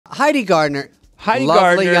Heidi Gardner. Heidi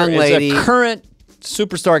Lovely Gardner young lady. is a current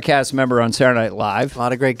superstar cast member on Saturday Night Live. A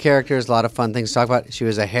lot of great characters, a lot of fun things to talk about. She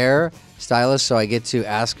was a hair stylist, so I get to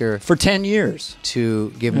ask her For 10 years.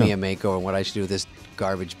 to give me a makeover and what I should do with this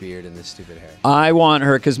garbage beard and this stupid hair. I want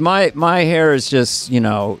her, because my hair is just, you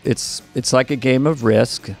know, it's like a game of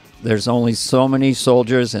Risk. There's only so many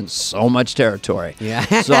soldiers and so much territory. Yeah.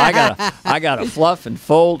 So I gotta fluff and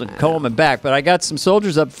fold and comb and back. But I got some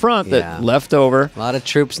soldiers up front that left over. A lot of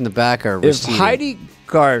troops in the back are If receding. Heidi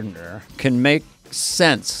Gardner can make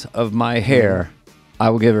sense of my hair,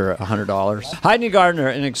 I will give her $100. Heidi Gardner,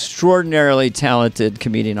 an extraordinarily talented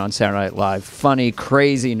comedian on Saturday Night Live. Funny,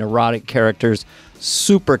 crazy, neurotic characters,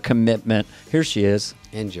 super commitment. Here she is.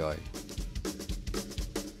 Enjoy.